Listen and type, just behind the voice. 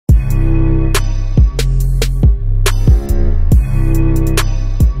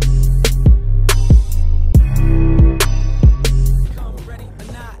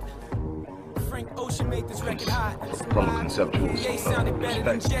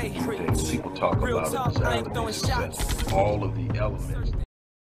things people talk about in Saturday is that all of the elements.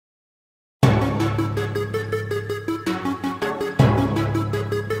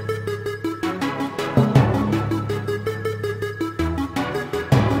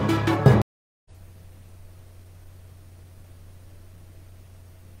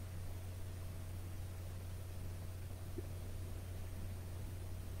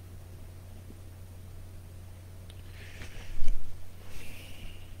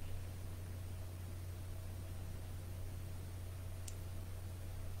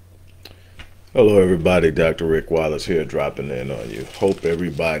 Hello everybody, Dr. Rick Wallace here, dropping in on you. Hope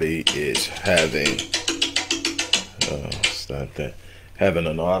everybody is having having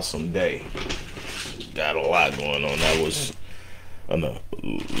an awesome day. Got a lot going on. I was on a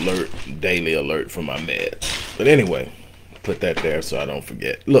daily alert for my meds. But anyway, put that there so I don't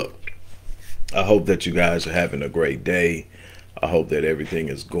forget. Look, I hope that you guys are having a great day. I hope that everything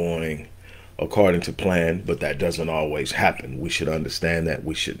is going according to plan, but that doesn't always happen. We should understand that.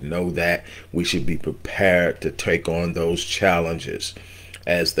 We should know that. We should be prepared to take on those challenges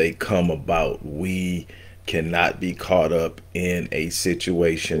as they come about. We cannot be caught up in a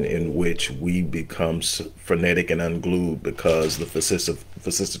situation in which we become frenetic and unglued because the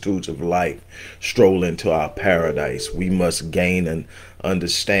vicissitudes of life stroll into our paradise. We must gain an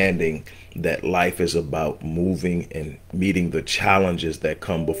understanding that life is about moving and meeting the challenges that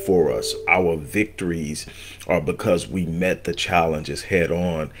come before us. Our victories are because we met the challenges head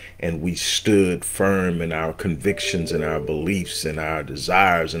on and we stood firm in our convictions and our beliefs and our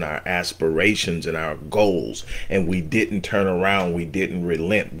desires and our aspirations and our goals. And we didn't turn around. We didn't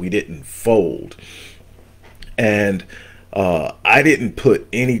relent. We didn't fold. And I didn't put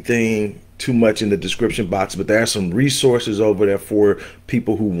anything too much in the description box, but there are some resources over there for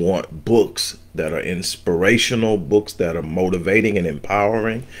people who want books that are inspirational, books that are motivating and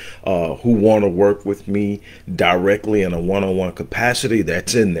empowering, who want to work with me directly in a one-on-one capacity.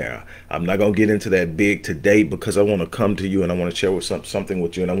 That's in there. I'm not going to get into that big today because I want to come to you and I want to share with something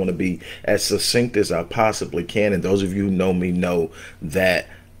with you, and I want to be as succinct as I possibly can. And those of you who know me know that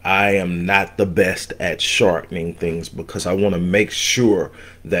I am not the best at shortening things because I want to make sure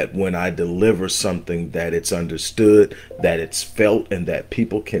that when I deliver something that it's understood, that it's felt, and that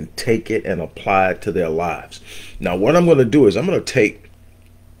people can take it and apply it to their lives. Now, what I'm going to do is I'm going to take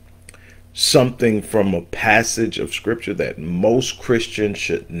something from a passage of scripture that most Christians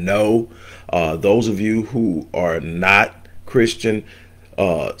should know. Those of you who are not Christian,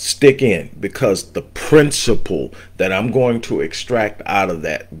 stick in, because the principle that I'm going to extract out of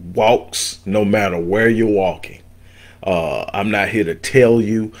that walks no matter where you're walking. I'm not here to tell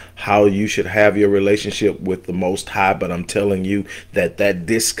you how you should have your relationship with the Most High, but I'm telling you that that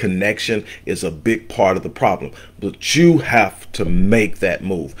disconnection is a big part of the problem. But you have to make that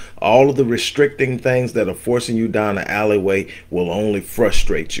move. All of the restricting things that are forcing you down the alleyway will only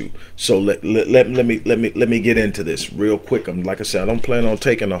frustrate you. So let me get into this real quick. Like I said, I don't plan on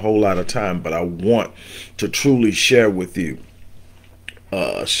taking a whole lot of time, but I want to truly share with you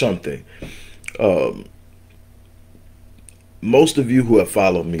something. Most of you who have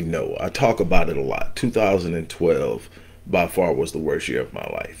followed me know I talk about it a lot. 2012 by far was the worst year of my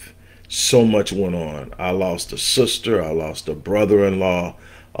life. So much went on. I lost a sister. I lost a brother-in-law.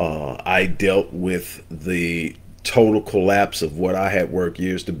 I dealt with the total collapse of what I had worked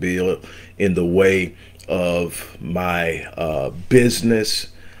years to build in the way of my business.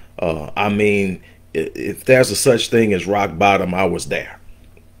 I mean, if there's a such thing as rock bottom, I was there.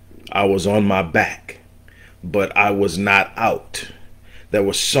 I was on my back. But I was not out. There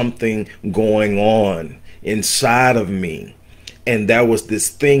was something going on inside of me. And there was this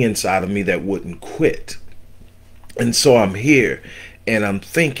thing inside of me that wouldn't quit. And so I'm here and I'm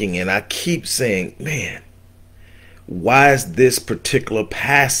thinking and I keep saying, man, why is this particular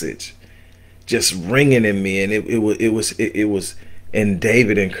passage just ringing in me? And it was, and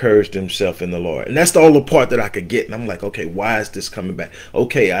David encouraged himself in the Lord. And that's the only part that I could get. And I'm like, okay, why is this coming back?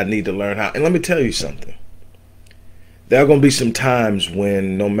 Okay, I need to learn how. And let me tell you something. There are going to be some times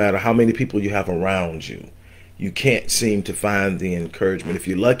when no matter how many people you have around you, you can't seem to find the encouragement. If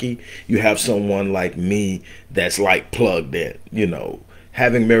you're lucky, you have someone like me that's like plugged in. You know,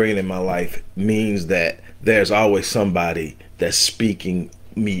 having Marion in my life means that there's always somebody that's speaking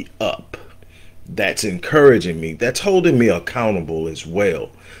me up, that's encouraging me, that's holding me accountable as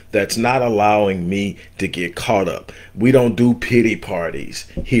well, that's not allowing me to get caught up. We don't do pity parties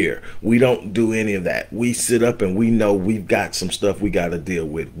here. We don't do any of that. We sit up and we know we've got some stuff we got to deal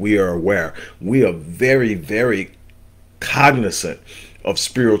with. We are aware. We are very, very cognizant of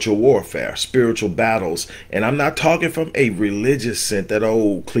spiritual warfare, spiritual battles. And I'm not talking from a religious sense, that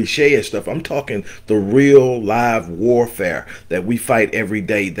old cliche stuff. I'm talking the real live warfare that we fight every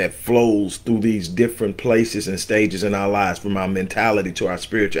day, that flows through these different places and stages in our lives, from our mentality to our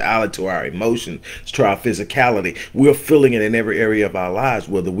spirituality to our emotions to our physicality. We're feeling it in every area of our lives,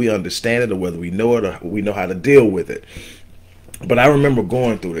 whether we understand it or whether we know it or we know how to deal with it. But I remember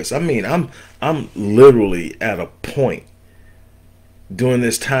going through this. I mean, I'm literally at a point during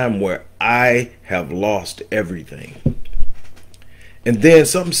this time where I have lost everything. And then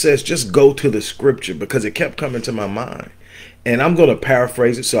something says, just go to the scripture, because it kept coming to my mind. And I'm going to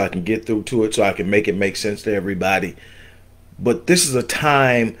paraphrase it so I can get through to it, so I can make it make sense to everybody. But this is a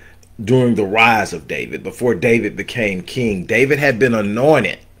time during the rise of David, before David became king. David had been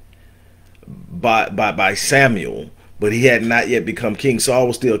anointed by Samuel, but he had not yet become king. Saul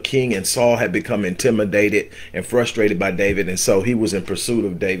was still king, and Saul had become intimidated and frustrated by David, and so he was in pursuit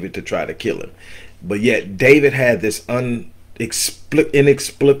of David to try to kill him. But yet David had this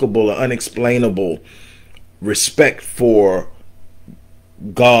inexplicable or unexplainable respect for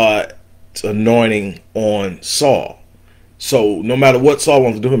God's anointing on Saul. So no matter what Saul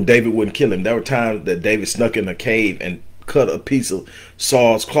wanted to do him, David wouldn't kill him. There were times that David snuck in a cave and cut a piece of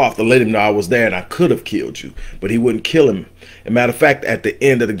Saul's cloth to let him know, I was there and I could have killed you, but he wouldn't kill him. As a matter of fact, at the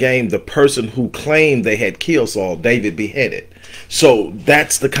end of the game, the person who claimed they had killed Saul, David beheaded. So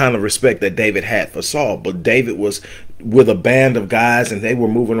that's the kind of respect that David had for Saul. But David was with a band of guys, and they were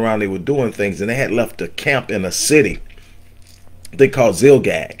moving around, they were doing things, and they had left a camp in a city they called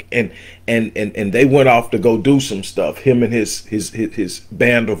Zilgag, and they went off to go do some stuff, him and his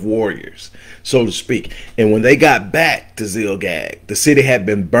band of warriors, so to speak. And when they got back to Zilgag, the city had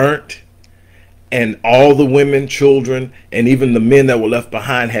been burnt, and all the women, children, and even the men that were left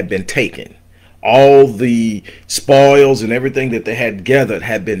behind had been taken. All the spoils and everything that they had gathered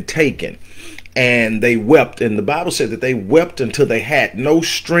had been taken. And they wept, and the Bible said that they wept until they had no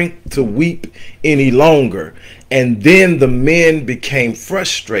strength to weep any longer. And then the men became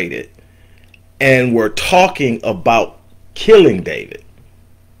frustrated and were talking about killing David.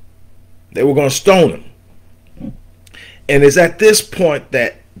 They were going to stone him. And it's at this point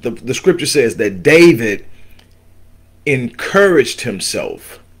that the scripture says that David encouraged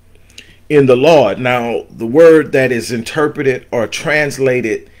himself in the Lord. Now, the word that is interpreted or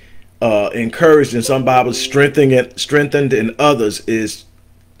translated encouraged in some Bibles, strengthened in others, is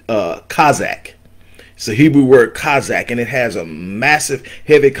Kazakh. It's a Hebrew word, Kazakh, and it has a massive,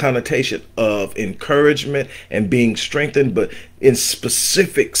 heavy connotation of encouragement and being strengthened, but in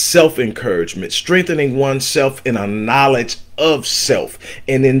specific self-encouragement, strengthening oneself in a knowledge of self.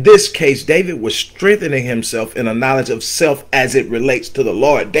 And in this case, David was strengthening himself in a knowledge of self as it relates to the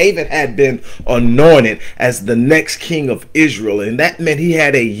Lord. David had been anointed as the next king of Israel, and that meant he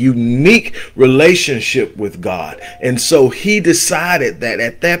had a unique relationship with God. And so he decided that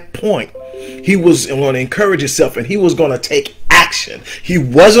at that point, he was going to encourage himself, and he was going to take action. He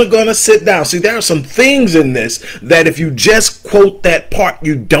wasn't going to sit down. See, there are some things in this that if you just quote that part,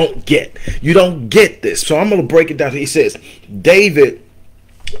 you don't get. You don't get this. So I'm going to break it down. He says, David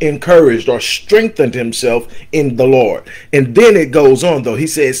encouraged or strengthened himself in the Lord. And then it goes on, though. It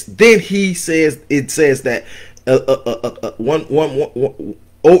says that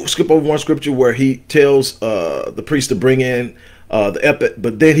skip over one scripture where he tells the priest to bring in the epic,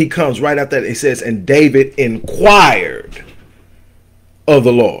 but then he comes right after that. He says, and David inquired of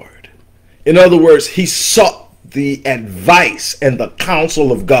the Lord. In other words, he sought the advice and the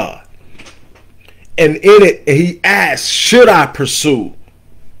counsel of God. And in it, he asked, should I pursue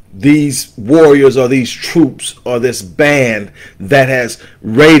these warriors or these troops or this band that has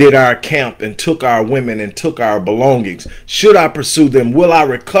raided our camp and took our women and took our belongings? Should I pursue them? Will I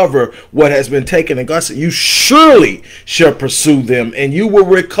recover what has been taken? And God said, you surely shall pursue them, and you will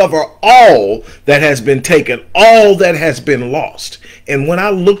recover all that has been taken, all that has been lost. And when I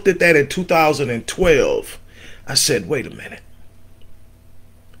looked at that in 2012, I said, wait a minute.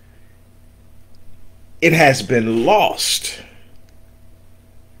 It has been lost,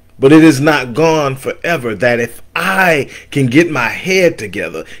 but it is not gone forever. That if I can get my head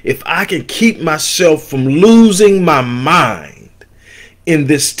together, if I can keep myself from losing my mind in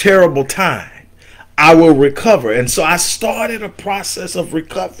this terrible time, I will recover. And so I started a process of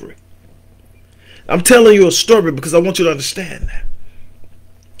recovery. I'm telling you a story because I want you to understand that.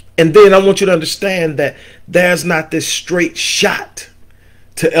 And then I want you to understand that there's not this straight shot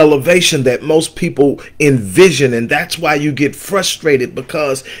to elevation that most people envision. And that's why you get frustrated,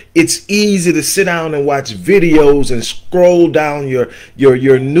 because it's easy to sit down and watch videos and scroll down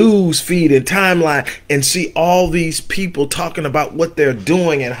your news feed and timeline and see all these people talking about what they're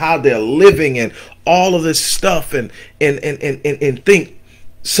doing and how they're living and all of this stuff, and think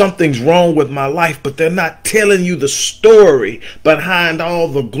something's wrong with my life. But they're not telling you the story behind all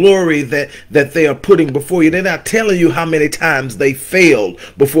the glory that they are putting before you. They're not telling you how many times they failed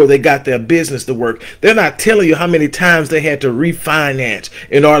before they got their business to work. They're not telling you how many times they had to refinance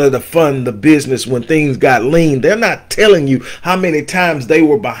in order to fund the business when things got lean. They're not telling you how many times they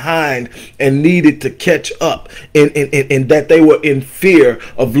were behind and needed to catch up, and that they were in fear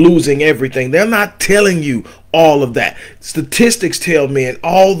of losing everything. They're not telling you all of that. Statistics tell me, and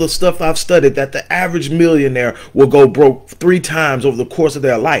all the stuff I've studied, that the average millionaire will go broke 3 times over the course of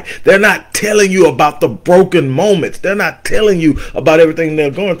their life. They're not telling you about the broken moments. They're not telling you about everything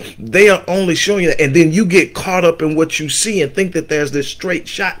they're going. They are only showing you that. And then you get caught up in what you see and think that there's this straight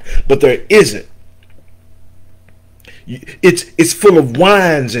shot, but there isn't. It's full of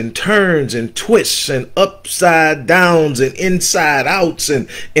winds and turns and twists and upside downs and inside outs and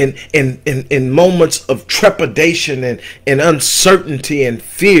moments of trepidation and uncertainty and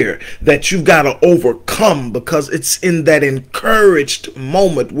fear that you've got to overcome, because it's in that encouraged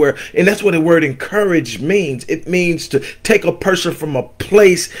moment where, and that's what the word encourage means. It means to take a person from a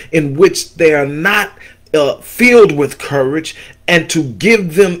place in which they are not filled with courage, and to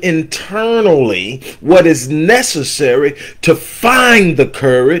give them internally what is necessary to find the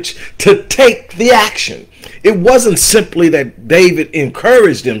courage to take the action. It wasn't simply that David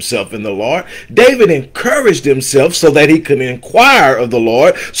encouraged himself in the Lord. David encouraged himself so that he could inquire of the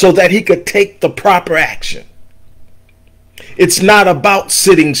Lord, so that he could take the proper action. It's not about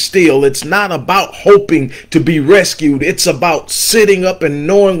sitting still. It's not about hoping to be rescued. It's about sitting up and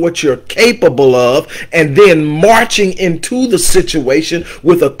knowing what you're capable of, and then marching into the situation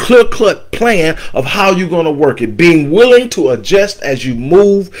with a clear-cut plan of how you're going to work it. Being willing to adjust as you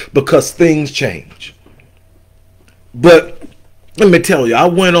move, because things change. But let me tell you, I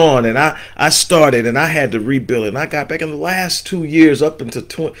went on and I started and I had to rebuild it. And I got back in the last 2 years up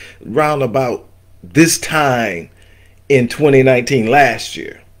into round about this time in 2019, last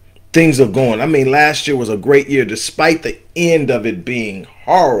year. Things are going. I mean, last year was a great year. Despite the end of it being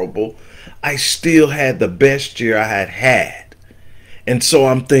horrible, I still had the best year I had had. And so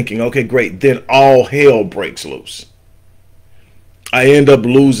I'm thinking, okay, great. Then all hell breaks loose. I end up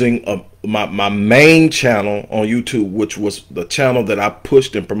losing my main channel on YouTube, which was the channel that I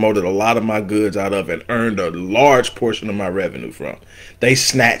pushed and promoted a lot of my goods out of and earned a large portion of my revenue from. They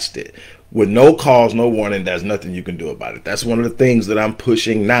snatched it. With no cause, no warning. There's nothing you can do about it. That's one of the things that I'm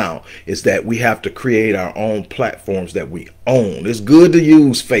pushing now, is that we have to create our own platforms that we own. It's good to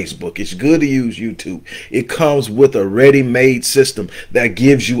use Facebook. It's good to use YouTube. It comes with a ready-made system that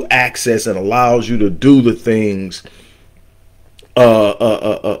gives you access and allows you to do the things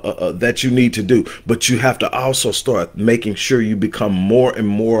that you need to do. But you have to also start making sure you become more and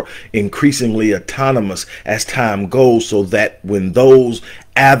more increasingly autonomous as time goes, so that when those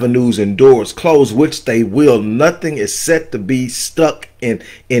avenues and doors close, which they will, nothing is set to be stuck in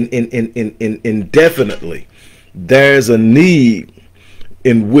indefinitely. There's a need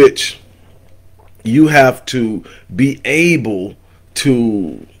in which you have to be able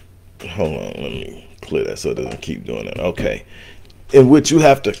to, hold on, let me clear that so it doesn't keep doing that. Okay. In which you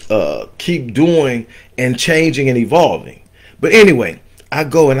have to keep doing and changing and evolving. But anyway, I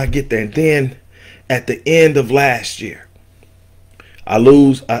go and I get there, and then at the end of last year, I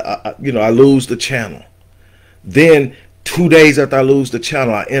lose the channel. Then 2 days after I lose the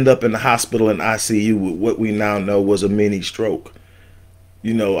channel, I end up in the hospital in ICU with what we now know was a mini stroke.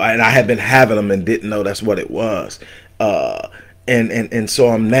 And I had been having them and didn't know that's what it was. And so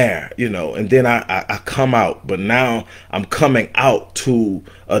I'm there, and then I come out, but now I'm coming out to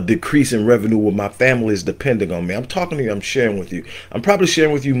a decrease in revenue where my family is depending on me. I'm talking to you, I'm sharing with you. I'm probably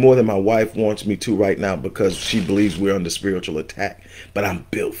sharing with you more than my wife wants me to right now, because she believes we're under spiritual attack. But I'm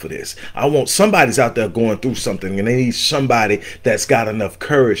built for this. I want somebody's out there going through something, and they need somebody that's got enough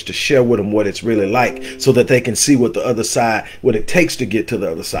courage to share with them what it's really like, so that they can see what the other side, what it takes to get to the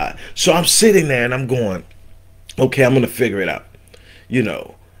other side. So I'm sitting there and I'm going, okay, I'm going to figure it out. I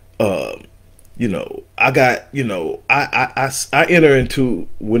enter into,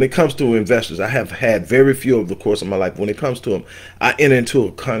 when it comes to investors, I have had very few over the course of my life. When it comes to them, I enter into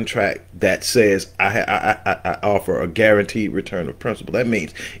a contract that says I offer a guaranteed return of principal. That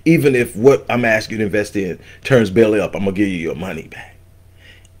means even if what I'm asking you to invest in turns belly up, I'm going to give you your money back.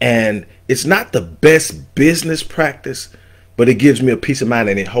 And it's not the best business practice, but it gives me a peace of mind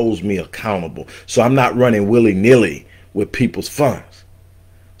and it holds me accountable. So I'm not running willy-nilly with people's funds.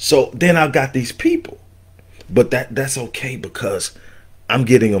 So then I've got these people, but that's okay because I'm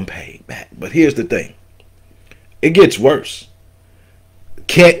getting them paid back. But here's the thing. It gets worse.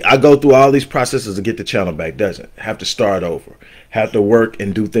 Can't I go through all these processes to get the channel back? Doesn't. Have to start over. Have to work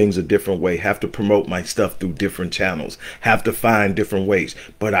and do things a different way. Have to promote my stuff through different channels. Have to find different ways.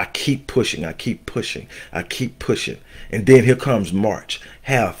 But I keep pushing. I keep pushing. I keep pushing. And then here comes March.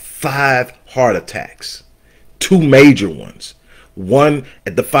 Have 5 heart attacks. 2 major ones. One,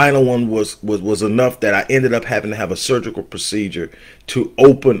 the final one was enough that I ended up having to have a surgical procedure to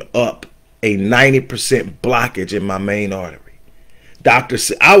open up a 90% blockage in my main artery. Doctor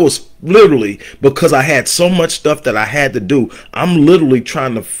said, I was literally, because I had so much stuff that I had to do, I'm literally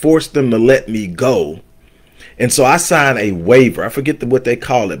trying to force them to let me go. And so I signed a waiver. I forget what they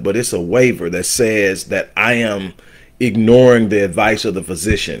call it, but it's a waiver that says that I am ignoring the advice of the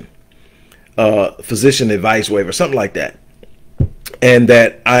physician. Physician advice waiver, something like that. And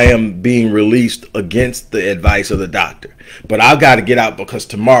that I am being released against the advice of the doctor. But I've got to get out because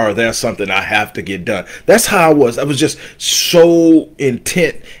tomorrow there's something I have to get done. That's how I was. I was just so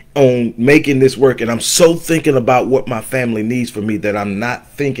intent on making this work. And I'm so thinking about what my family needs from me that I'm not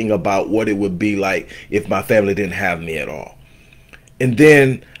thinking about what it would be like if my family didn't have me at all. And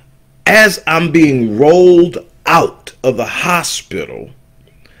then as I'm being rolled out of the hospital,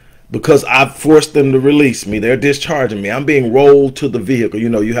 because I've forced them to release me, they're discharging me, I'm being rolled to the vehicle. You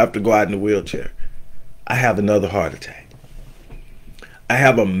know, you have to go out in a wheelchair. I have another heart attack. I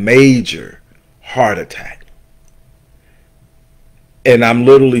have a major heart attack. And I'm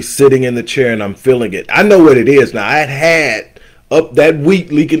literally sitting in the chair and I'm feeling it. I know what it is now. I had up that week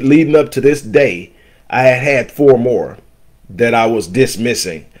leading up to this day, I had 4 more that I was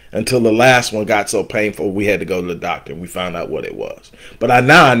dismissing until the last one got so painful we had to go to the doctor and we found out what it was. But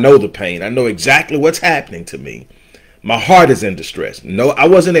now I know the pain. I know exactly what's happening to me. My heart is in distress. No, I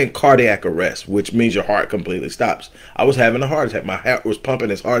wasn't in cardiac arrest, which means your heart completely stops. I was having a heart attack. My heart was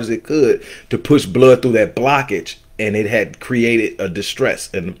pumping as hard as it could to push blood through that blockage, and it had created a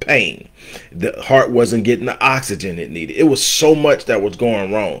distress and pain. The heart wasn't getting the oxygen it needed. It was so much that was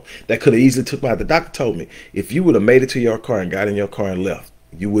going wrong that could have easily took me out. The doctor told me, if you would have made it to your car and got in your car and left,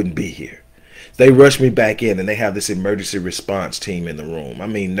 you wouldn't be here. They rushed me back in and they have this emergency response team in the room. I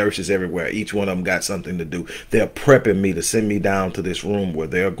mean, nurses everywhere. Each one of them got something to do. They're prepping me to send me down to this room where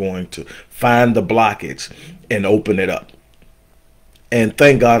they're going to find the blockage and open it up. And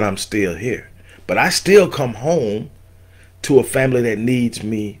thank God I'm still here. But I still come home to a family that needs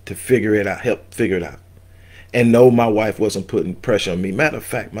me to figure it out, help figure it out. And no, my wife wasn't putting pressure on me. Matter of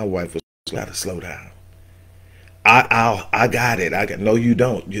fact, my wife was got to slow down. I got it. No, you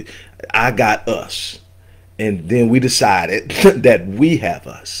don't. I got us. And then we decided that we have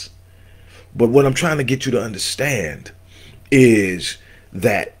us. But what I'm trying to get you to understand is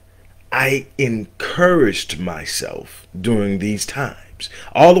that I encouraged myself during these times,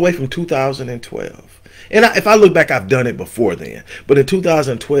 all the way from 2012. And if I look back, I've done it before then. But in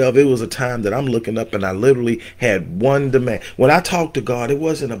 2012, it was a time that I'm looking up and I literally had one demand. When I talked to God, it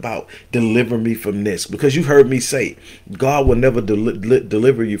wasn't about deliver me from this. Because you heard me say, God will never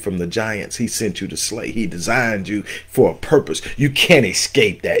deliver you from the giants He sent you to slay. He designed you for a purpose. You can't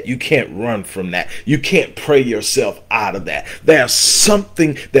escape that. You can't run from that. You can't pray yourself out of that. There's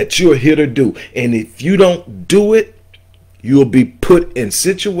something that you're here to do. And if you don't do it, you'll be put in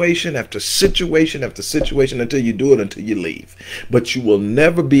situation after situation after situation until you do it, until you leave. But you will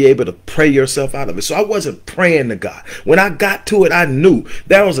never be able to pray yourself out of it. So I wasn't praying to God. When I got to it, I knew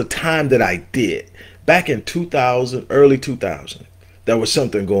there was a time that I did. Back in 2000, early 2000, there was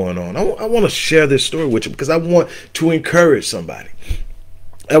something going on. I want to share this story with you because I want to encourage somebody.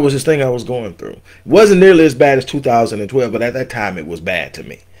 That was this thing I was going through. It wasn't nearly as bad as 2012, but at that time it was bad to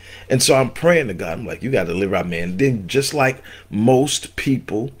me. And so I'm praying to God. I'm like, you got to deliver out, man. Then just like most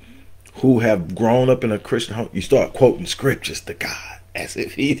people who have grown up in a Christian home, you start quoting scriptures to God as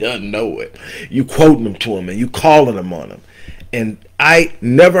if He doesn't know it. You quoting them to Him and you calling them on Him. And I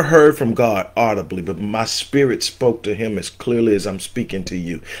never heard from God audibly, but my spirit spoke to Him as clearly as I'm speaking to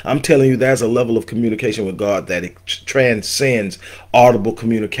you. I'm telling you, there's a level of communication with God that it transcends audible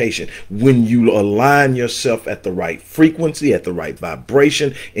communication. When you align yourself at the right frequency, at the right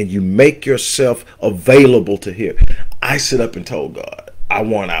vibration, and you make yourself available to hear. I sit up and told God, I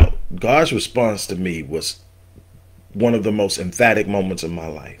want out. God's response to me was one of the most emphatic moments of my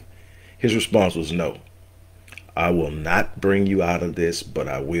life. His response was no. I will not bring you out of this, but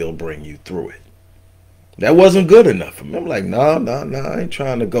I will bring you through it. That wasn't good enough for me. I'm like, no, I ain't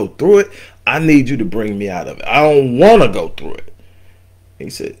trying to go through it. I need you to bring me out of it. I don't want to go through it. He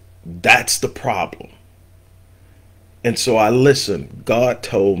said, that's the problem. And so I listened. God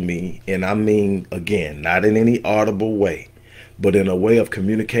told me, and I mean, again, not in any audible way, but in a way of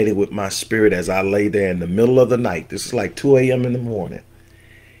communicating with my spirit as I lay there in the middle of the night. This is like 2 a.m. in the morning.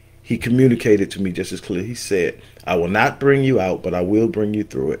 He communicated to me just as clear. He said, I will not bring you out, but I will bring you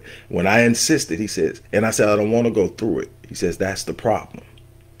through it. When I insisted, he says, and I said, I don't want to go through it. He says, that's the problem.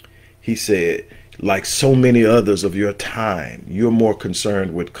 He said, like so many others of your time, you're more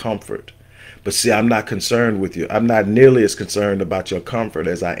concerned with comfort. But see, I'm not concerned with you. I'm not nearly as concerned about your comfort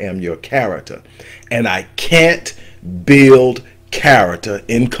as I am your character. And I can't build character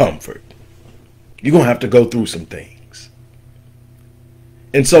in comfort. You're going to have to go through some things.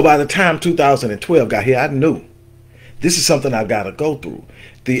 And so by the time 2012 got here, I knew this is something I got to go through.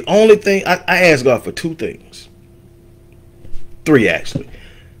 The only thing, I asked God for 2 things. 3, actually.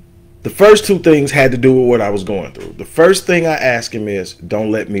 The first 2 things had to do with what I was going through. The first thing I asked him is,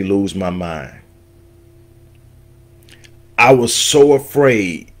 don't let me lose my mind. I was so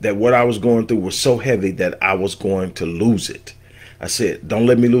afraid that what I was going through was so heavy that I was going to lose it. I said, don't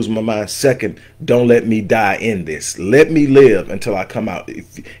let me lose my mind. Second, don't let me die in this. Let me live until I come out.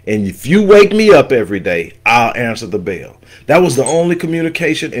 And if you wake me up every day, I'll answer the bell. That was the only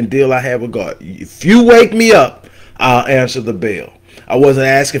communication and deal I had with God. If you wake me up, I'll answer the bell. I wasn't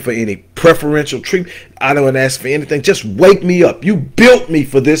asking for any preferential treatment. I don't ask for anything. Just wake me up. You built me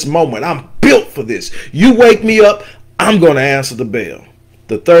for this moment. I'm built for this. You wake me up, I'm going to answer the bell.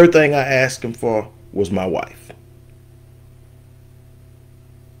 The third thing I asked him for was my wife.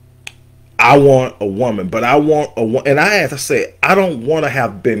 I want a woman, but I want a woman. And I said, I don't want to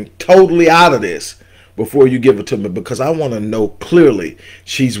have been totally out of this before you give it to me, because I want to know clearly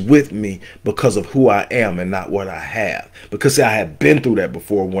she's with me because of who I am and not what I have. Because see, I had been through that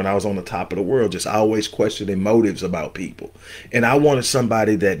before when I was on the top of the world, just always questioning motives about people. And I wanted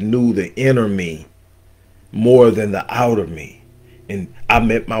somebody that knew the inner me more than the outer me. And I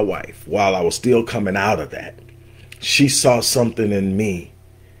met my wife while I was still coming out of that. She saw something in me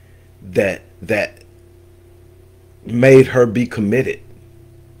that made her be committed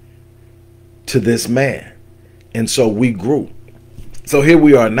to this man. And so we grew. So here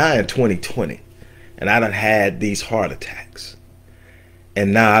we are now in 2020, and I done had these heart attacks.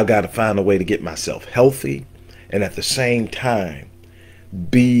 And now I got to find a way to get myself healthy and at the same time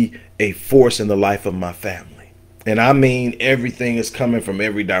be a force in the life of my family. And I mean, everything is coming from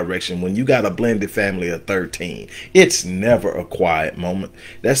every direction. When you got a blended family of 13, it's never a quiet moment.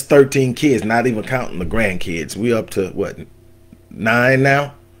 That's 13 kids, not even counting the grandkids. We up to what, 9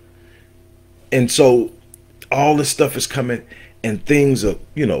 now? And so all this stuff is coming, and things are,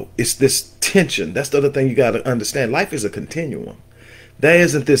 it's this tension. That's the other thing you got to understand. Life is a continuum. There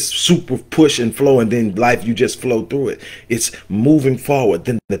isn't this super push and flow and then life, you just flow through it. It's moving forward.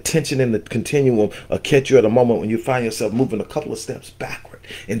 Then the tension in the continuum will catch you at a moment when you find yourself moving a couple of steps backward.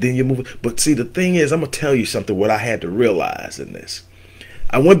 And then you're moving. But see, the thing is, I'm going to tell you something, what I had to realize in this.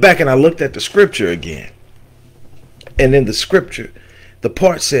 I went back and I looked at the scripture again. And in the scripture, the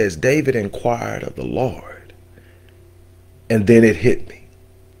part says, David inquired of the Lord. And then it hit me.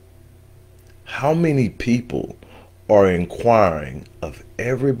 How many people are inquiring of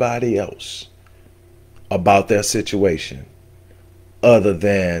everybody else about their situation other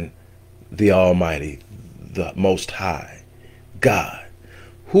than the Almighty, the Most High, God?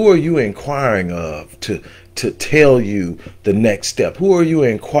 Who are you inquiring of to tell you the next step? Who are you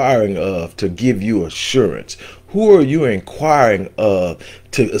inquiring of to give you assurance? Who are you inquiring of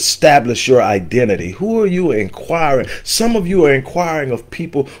to establish your identity? Who are you inquiring? Some of you are inquiring of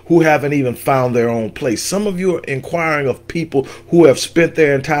people who haven't even found their own place. Some of you are inquiring of people who have spent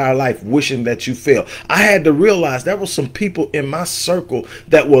their entire life wishing that you failed. I had to realize there were some people in my circle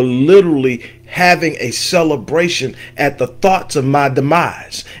that were literally having a celebration at the thoughts of my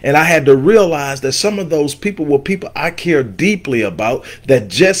demise. And I had to realize that some of those people were people I care deeply about that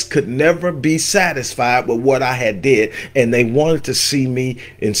just could never be satisfied with what I had did. And they wanted to see me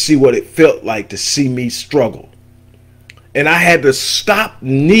and see what it felt like to see me struggle. And I had to stop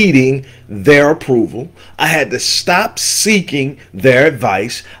needing their approval. I had to stop seeking their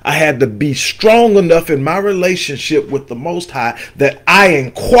advice. I had to be strong enough in my relationship with the Most High that I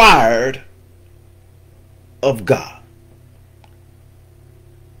inquired of God.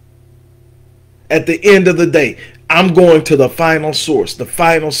 At the end of the day, I'm going to the final source, the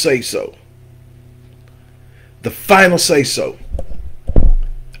final say-so. The final say-so.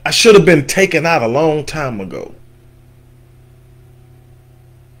 I should have been taken out a long time ago.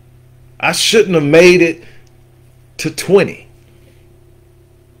 I shouldn't have made it to 20.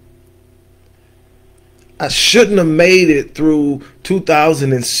 I shouldn't have made it through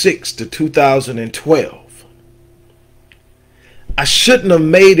 2006 to 2012. I shouldn't have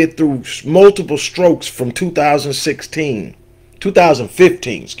made it through multiple strokes from 2015,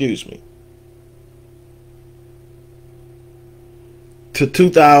 excuse me, to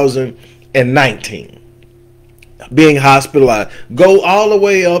 2019. Being hospitalized. Go all the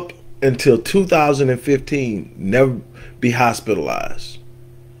way up until 2015. Never be hospitalized.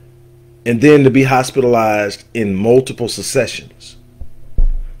 And then to be hospitalized in multiple successions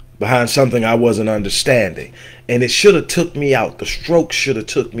behind something I wasn't understanding. And it should have took me out. The stroke should have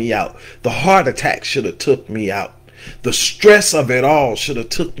took me out. The heart attack should have took me out. The stress of it all should have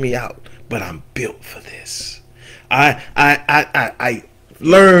took me out. But I'm built for this. I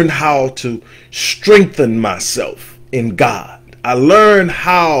learned how to strengthen myself in God. I learned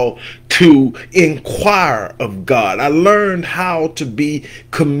how to inquire of God. I learned how to be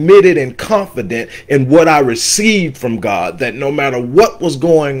committed and confident in what I received from God, that no matter what was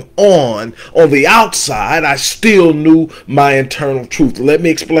going on the outside, I still knew my internal truth. Let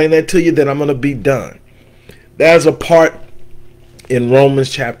me explain that to you, then I'm going to be done. There's a part in Romans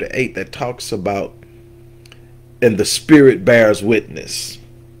chapter 8 that talks about, and the Spirit bears witness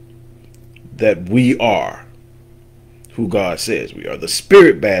that we are who God says we are. The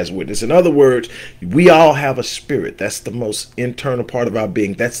Spirit bears witness. In other words, we all have a spirit. That's the most internal part of our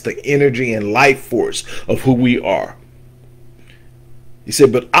being. That's the energy and life force of who we are. He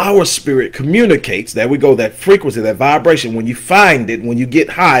said, but our spirit communicates, there we go, that frequency, that vibration. When you find it, when you get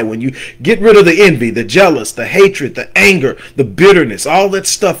high, when you get rid of the envy, the jealous, the hatred, the anger, the bitterness, all that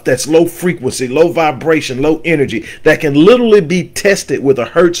stuff that's low frequency, low vibration, low energy, that can literally be tested with a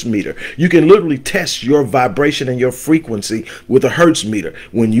Hertz meter. You can literally test your vibration and your frequency with a Hertz meter.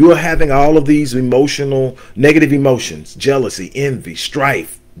 When you are having all of these negative emotions, jealousy, envy,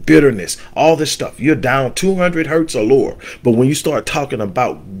 strife, bitterness, all this stuff, you're down 200 hertz or lower. But when you start talking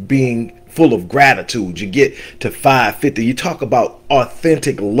about being full of gratitude, you get to 550. You talk about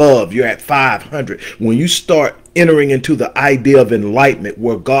authentic love, you're at 500. When you start entering into the idea of enlightenment,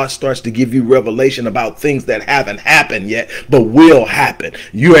 where God starts to give you revelation about things that haven't happened yet but will happen,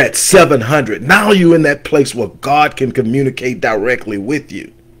 you're at 700. Now you're in that place where God can communicate directly with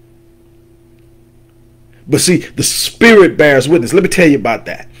you. But see, the Spirit bears witness. Let me tell you about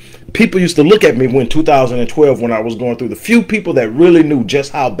that. People used to look at me when 2012, when I was going through, the few people that really knew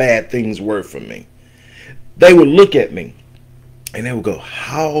just how bad things were for me, they would look at me and they would go,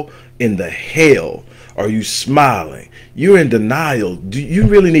 how in the hell are you smiling? You're in denial. Do you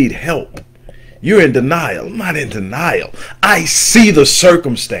really need help? You're in denial. I'm not in denial. I see the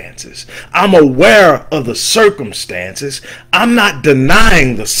circumstances. I'm aware of the circumstances. I'm not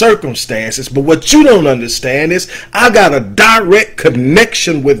denying the circumstances. But what you don't understand is I got a direct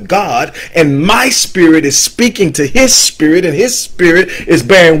connection with God, and my spirit is speaking to his spirit, and his spirit is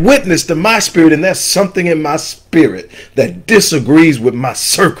bearing witness to my spirit. And there's something in my spirit that disagrees with my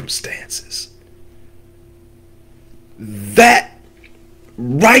circumstances. That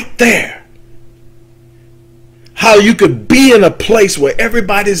right there. How you could be in a place where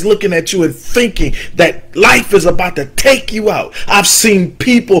everybody's looking at you and thinking that life is about to take you out. I've seen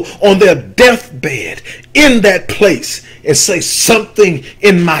people on their deathbed in that place and say, something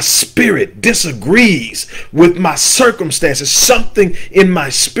in my spirit disagrees with my circumstances. Something in my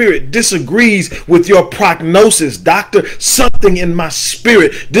spirit disagrees with your prognosis, doctor. Something in my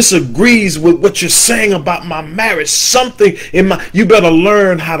spirit disagrees with what you're saying about my marriage. Something in my... You better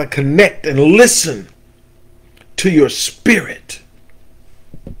learn how to connect and listen to your spirit.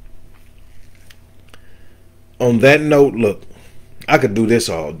 On that note, look, I could do this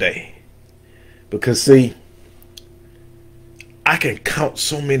all day, because see, I can count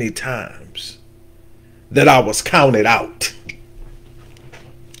so many times that I was counted out.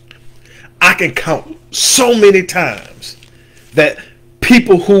 I can count so many times that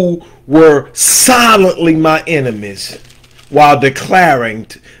people who were silently my enemies while declaring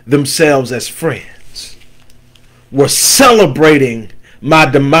themselves as friends were celebrating my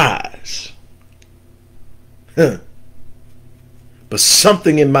demise. But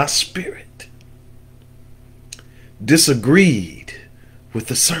something in my spirit disagreed with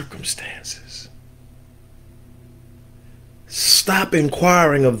the circumstances. Stop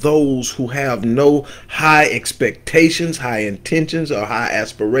inquiring of those who have no high expectations, high intentions, or high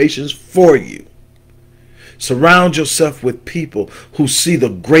aspirations for you. Surround yourself with people who see the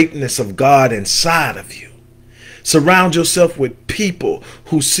greatness of God inside of you. Surround yourself with people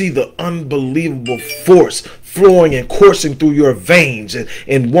who see the unbelievable force flowing and coursing through your veins,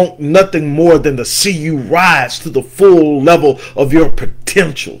 and want nothing more than to see you rise to the full level of your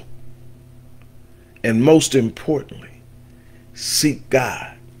potential. And most importantly, seek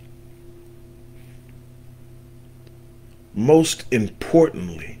God. Most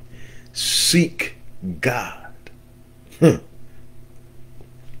importantly, seek God.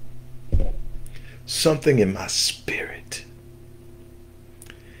 Something in my spirit.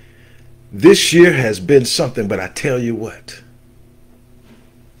 This year has been something, but I tell you what,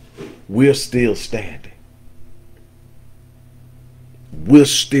 we're still standing. We're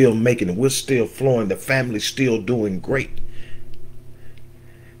still making it. We're still flowing. The family's still doing great.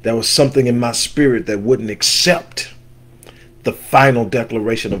 There was something in my spirit that wouldn't accept the final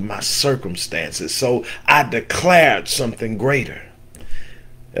declaration of my circumstances. So I declared something greater.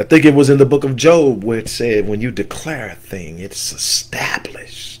 I think it was in the book of Job where it said, when you declare a thing, it's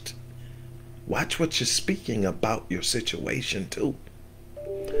established. Watch what you're speaking about your situation too.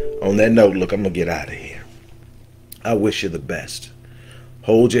 On that note, look, I'm going to get out of here. I wish you the best.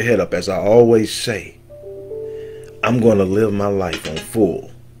 Hold your head up. As I always say, I'm going to live my life on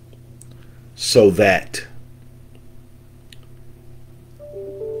full so that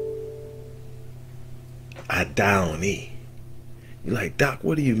I die on E. You're like, Doc,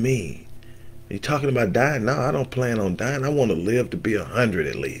 what do you mean? Are you talking about dying? No, I don't plan on dying. I want to live to be 100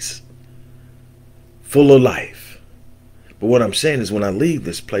 at least. Full of life. But what I'm saying is when I leave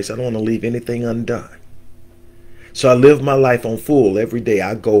this place, I don't want to leave anything undone. So I live my life on full every day.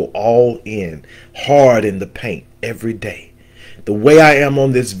 I go all in, hard in the paint every day. The way I am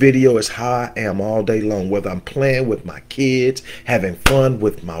on this video is how I am all day long, whether I'm playing with my kids, having fun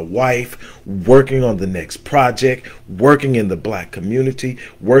with my wife, working on the next project, working in the Black community,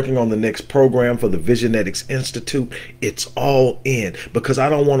 working on the next program for the Visionetics Institute. It's all in because I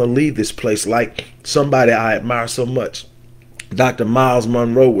don't want to leave this place like somebody I admire so much. Dr. Miles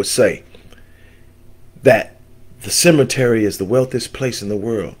Monroe would say that the cemetery is the wealthiest place in the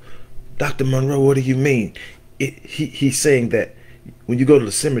world. Dr. Monroe, what do you mean? He's saying that when you go to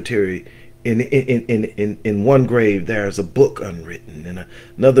the cemetery, in one grave there's a book unwritten, in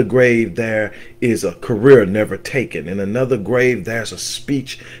another grave there is a career never taken, in another grave there's a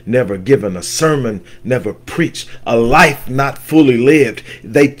speech never given, a sermon never preached, a life not fully lived.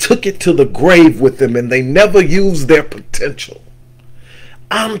 They took it to the grave with them and they never used their potential.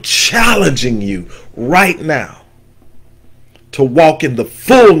 I'm challenging you right now to walk in the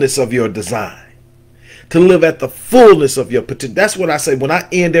fullness of your design, to live at the fullness of your potential. That's what I say when I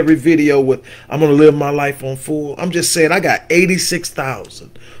end every video with, I'm going to live my life on full. I'm just saying I got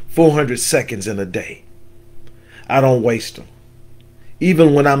 86,400 seconds in a day. I don't waste them.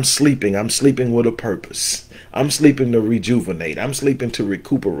 Even when I'm sleeping with a purpose. I'm sleeping to rejuvenate. I'm sleeping to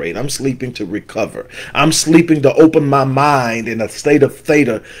recuperate. I'm sleeping to recover. I'm sleeping to open my mind in a state of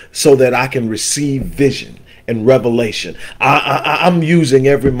theta so that I can receive vision and revelation. I'm using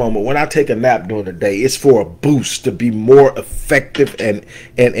every moment. When I take a nap during the day, it's for a boost to be more effective and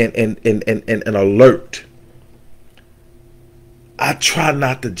alert. I try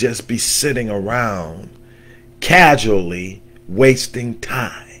not to just be sitting around casually wasting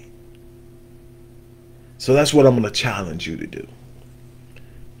time. So that's what I'm going to challenge you to do.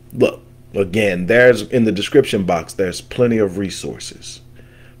 Look, again, there's in the description box, there's plenty of resources.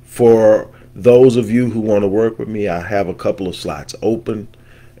 For those of you who want to work with me, I have a couple of slots open,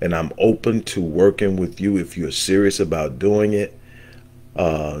 and I'm open to working with you if you're serious about doing it.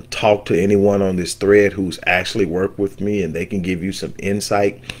 Talk to anyone on this thread who's actually worked with me, and they can give you some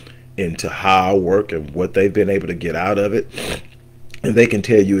insight into how I work and what they've been able to get out of it. And they can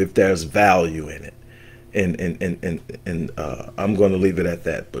tell you if there's value in it. And I'm going to leave it at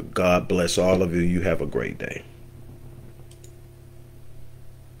that. But God bless all of you. You have a great day.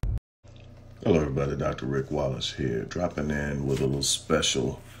 Hello, everybody. Dr. Rick Wallace here, dropping in with a little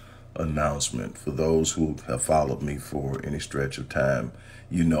special announcement for those who have followed me for any stretch of time.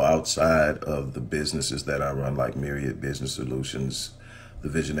 You know, outside of the businesses that I run, like Myriad Business Solutions, the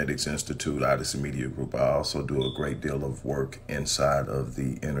Visionetics Institute, Odyssey Media Group, I also do a great deal of work inside of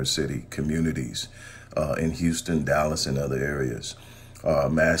the inner city communities in Houston, Dallas, and other areas.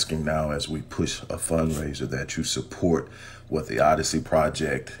 I'm asking now, as we push a fundraiser, that you support what the Odyssey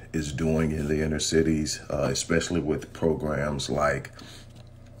Project is doing in the inner cities, especially with programs like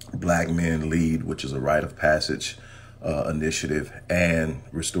Black Men Lead, which is a rite of passage initiative, and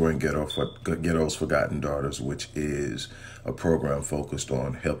Restoring Ghetto's Forgotten Daughters, which is a program focused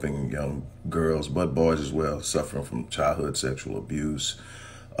on helping young girls, but boys as well, suffering from childhood sexual abuse,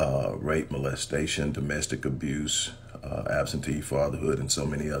 rape, molestation, domestic abuse, absentee fatherhood, and so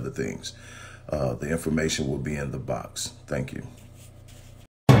many other things. The information will be in the box. Thank you.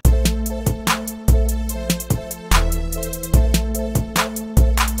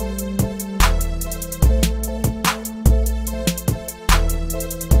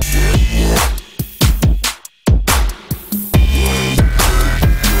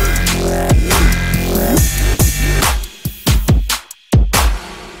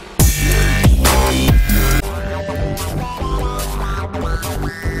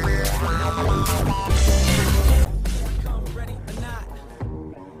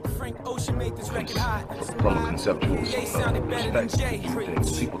 from a conceptual perspective, do you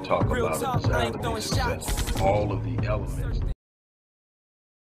think people talk about a desire to be successful? All of the elements